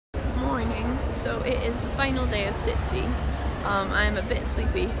So it is the final day of SitC. I'm a bit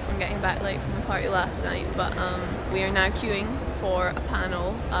sleepy from getting back late from the party last night, but we are now queuing for a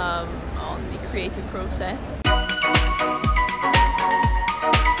panel on the creative process.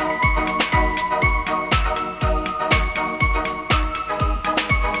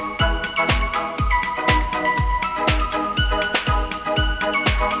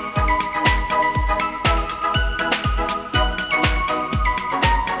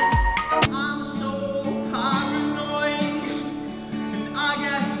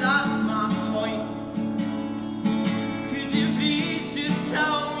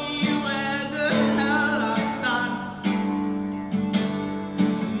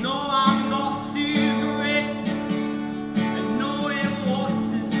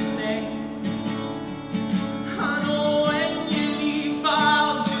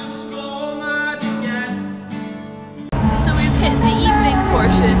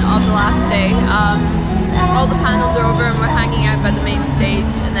 Portion of the last day. All the panels are over and we're hanging out by the main stage,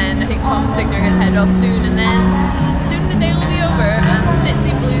 and then I think Tom and Signer are going to head off soon, and then soon the day will be over and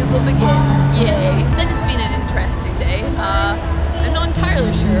SitC Blues will begin. Yay! I think it's been an interesting day. I'm not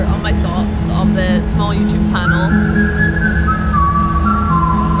entirely sure on my thoughts of the small YouTube panel,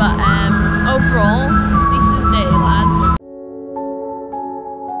 but overall, decent day, lads.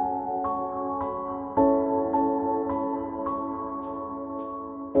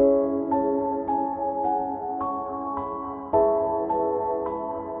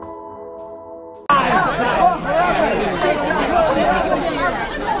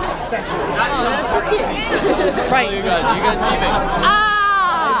 Right. You guys leaving?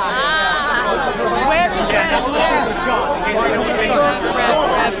 Where is Reb?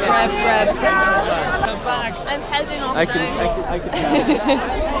 Reb. Come back. I'm heading off I can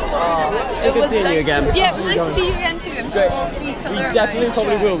It was see you again. Yeah, it was nice to see you again too. I'm sure we'll see each other. We definitely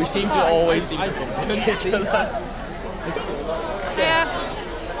probably will. We seem to always see each other. Yeah.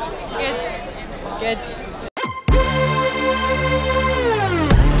 Good.